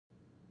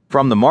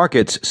From the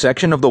Markets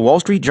section of the Wall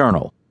Street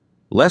Journal,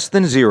 Less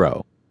Than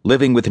Zero,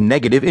 Living with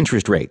Negative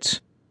Interest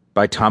Rates,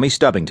 by Tommy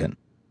Stubbington.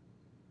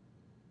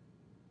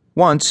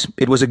 Once,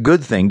 it was a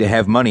good thing to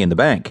have money in the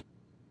bank.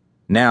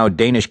 Now,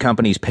 Danish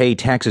companies pay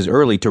taxes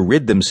early to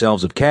rid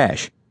themselves of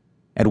cash.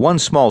 At one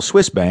small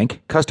Swiss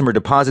bank, customer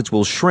deposits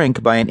will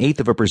shrink by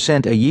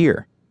 0.1% a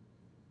year.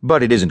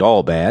 But it isn't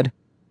all bad.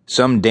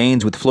 Some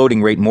Danes with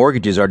floating rate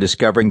mortgages are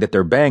discovering that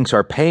their banks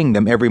are paying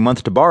them every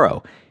month to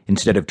borrow,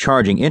 instead of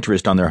charging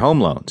interest on their home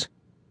loans.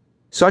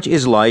 Such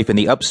is life in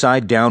the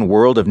upside-down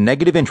world of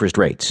negative interest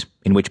rates,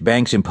 in which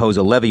banks impose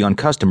a levy on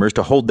customers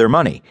to hold their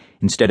money,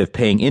 instead of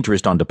paying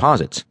interest on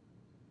deposits.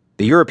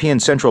 The European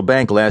Central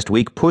Bank last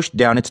week pushed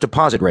down its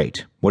deposit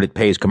rate, what it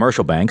pays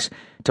commercial banks,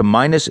 to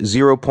minus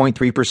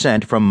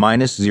 0.3% from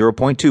minus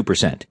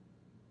 0.2%.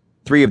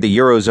 Three of the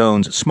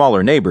Eurozone's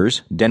smaller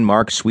neighbors,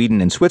 Denmark,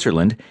 Sweden, and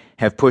Switzerland,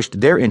 have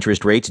pushed their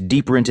interest rates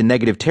deeper into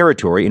negative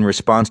territory in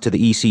response to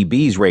the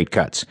ECB's rate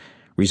cuts,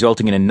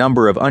 resulting in a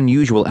number of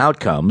unusual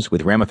outcomes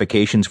with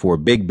ramifications for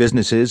big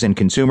businesses and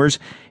consumers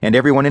and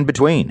everyone in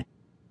between.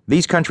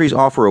 These countries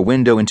offer a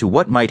window into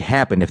what might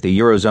happen if the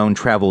Eurozone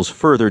travels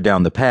further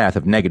down the path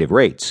of negative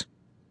rates.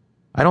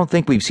 "I don't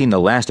think we've seen the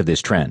last of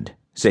this trend,"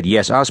 said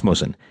Jes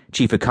Asmussen,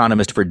 chief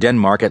economist for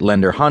Denmark at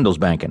lender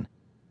Handelsbanken.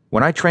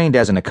 "When I trained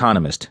as an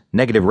economist,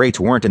 negative rates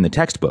weren't in the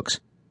textbooks,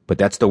 but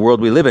that's the world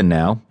we live in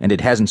now, and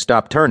it hasn't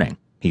stopped turning,"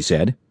 he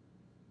said.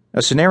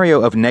 A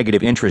scenario of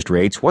negative interest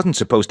rates wasn't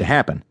supposed to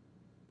happen.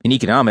 In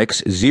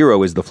economics,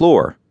 zero is the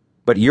floor,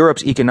 but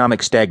Europe's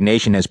economic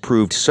stagnation has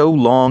proved so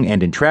long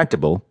and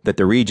intractable that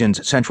the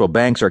region's central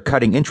banks are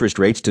cutting interest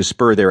rates to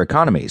spur their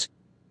economies.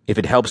 If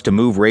it helps to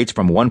move rates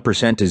from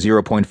 1% to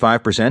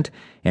 0.5%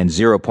 and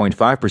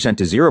 0.5%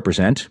 to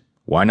 0%,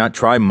 why not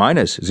try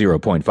minus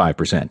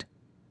 0.5%?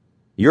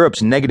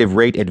 Europe's negative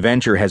rate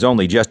adventure has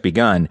only just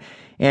begun,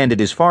 and it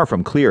is far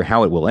from clear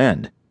how it will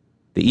end.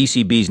 The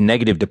ECB's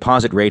negative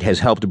deposit rate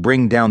has helped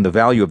bring down the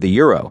value of the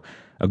euro,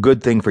 a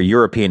good thing for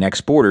European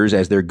exporters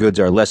as their goods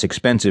are less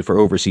expensive for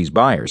overseas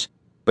buyers.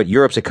 But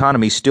Europe's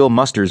economy still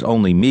musters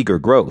only meager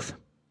growth,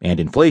 and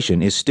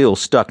inflation is still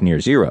stuck near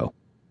zero.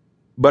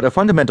 But a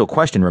fundamental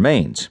question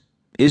remains: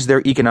 is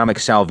there economic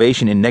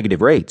salvation in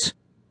negative rates?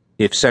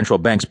 If central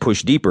banks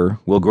push deeper,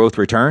 will growth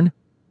return?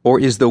 Or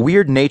is the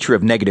weird nature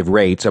of negative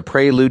rates a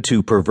prelude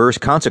to perverse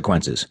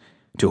consequences,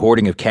 to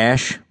hoarding of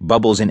cash,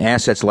 bubbles in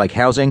assets like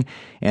housing,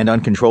 and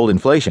uncontrolled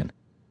inflation?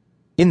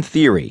 In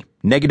theory,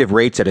 negative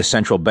rates at a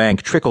central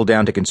bank trickle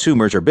down to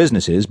consumers or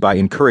businesses by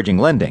encouraging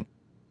lending.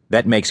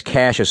 That makes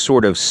cash a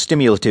sort of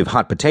stimulative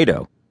hot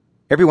potato.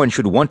 Everyone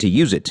should want to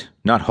use it,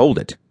 not hold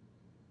it.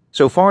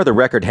 So far, the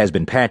record has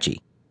been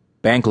patchy.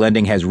 Bank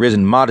lending has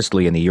risen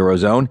modestly in the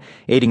Eurozone,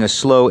 aiding a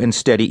slow and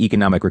steady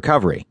economic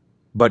recovery.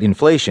 But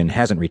inflation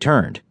hasn't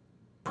returned.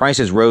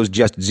 Prices rose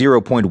just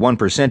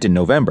 0.1% in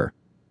November.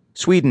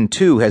 Sweden,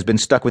 too, has been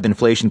stuck with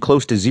inflation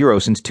close to zero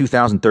since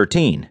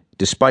 2013,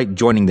 despite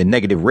joining the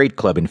negative rate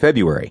club in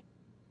February.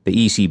 The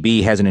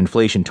ECB has an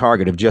inflation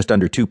target of just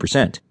under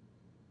 2%.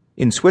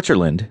 In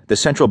Switzerland, the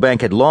central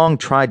bank had long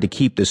tried to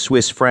keep the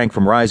Swiss franc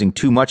from rising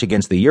too much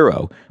against the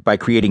euro by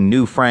creating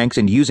new francs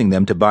and using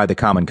them to buy the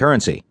common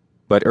currency.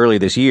 But early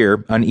this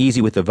year,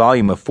 uneasy with the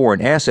volume of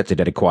foreign assets it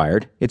had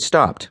acquired, it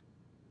stopped.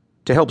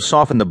 To help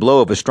soften the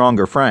blow of a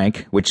stronger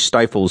franc, which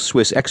stifles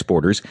Swiss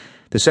exporters,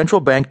 the central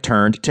bank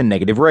turned to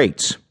negative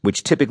rates,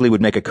 which typically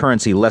would make a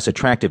currency less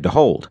attractive to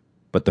hold.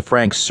 But the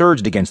franc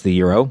surged against the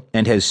euro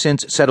and has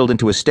since settled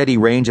into a steady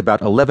range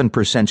about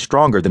 11%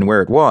 stronger than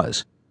where it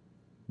was.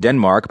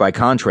 Denmark, by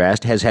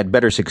contrast, has had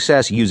better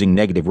success using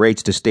negative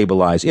rates to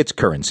stabilize its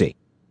currency.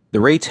 The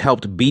rates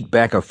helped beat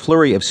back a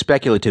flurry of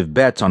speculative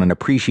bets on an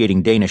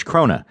appreciating Danish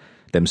krone,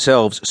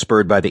 themselves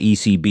spurred by the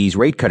ECB's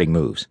rate-cutting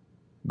moves.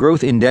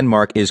 Growth in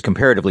Denmark is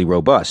comparatively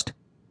robust.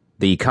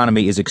 The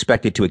economy is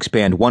expected to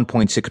expand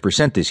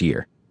 1.6% this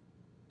year.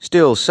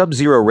 Still,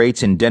 sub-zero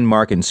rates in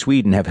Denmark and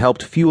Sweden have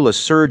helped fuel a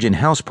surge in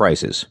house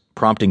prices,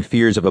 prompting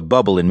fears of a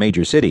bubble in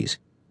major cities.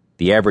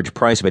 The average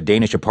price of a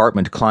Danish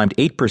apartment climbed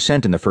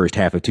 8% in the first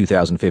half of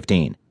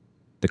 2015.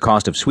 The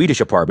cost of Swedish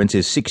apartments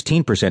is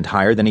 16%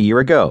 higher than a year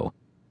ago.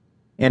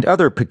 And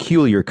other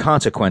peculiar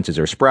consequences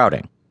are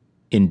sprouting.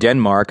 In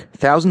Denmark,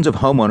 thousands of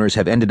homeowners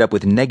have ended up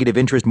with negative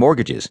interest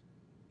mortgages.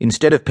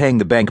 Instead of paying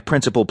the bank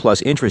principal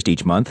plus interest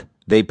each month,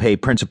 they pay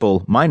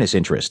principal minus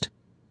interest.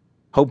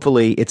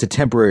 Hopefully, it's a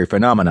temporary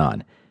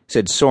phenomenon,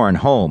 said Søren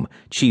Holm,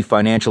 chief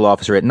financial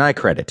officer at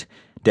Nykredit,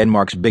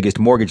 Denmark's biggest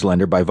mortgage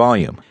lender by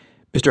volume.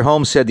 Mr.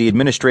 Holm said the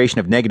administration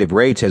of negative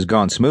rates has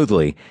gone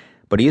smoothly,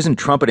 but he isn't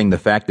trumpeting the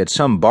fact that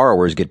some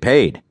borrowers get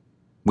paid.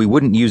 "We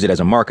wouldn't use it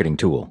as a marketing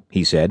tool,"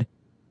 he said.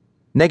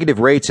 Negative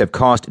rates have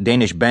cost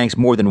Danish banks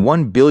more than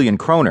 1 billion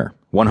kroner,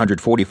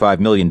 $145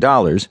 million,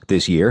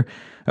 this year,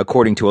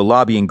 according to a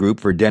lobbying group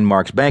for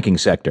Denmark's banking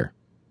sector.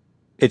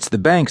 "It's the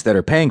banks that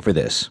are paying for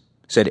this,"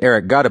 said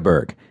Erik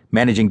Gotteberg,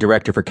 managing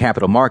director for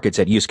capital markets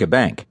at Jyske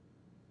Bank.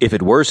 "If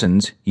it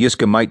worsens,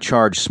 Jyske might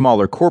charge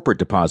smaller corporate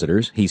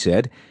depositors," he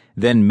said,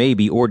 "then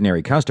maybe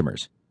ordinary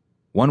customers.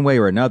 One way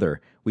or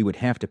another, we would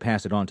have to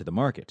pass it on to the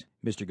market,"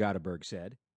 Mr. Gotteberg said.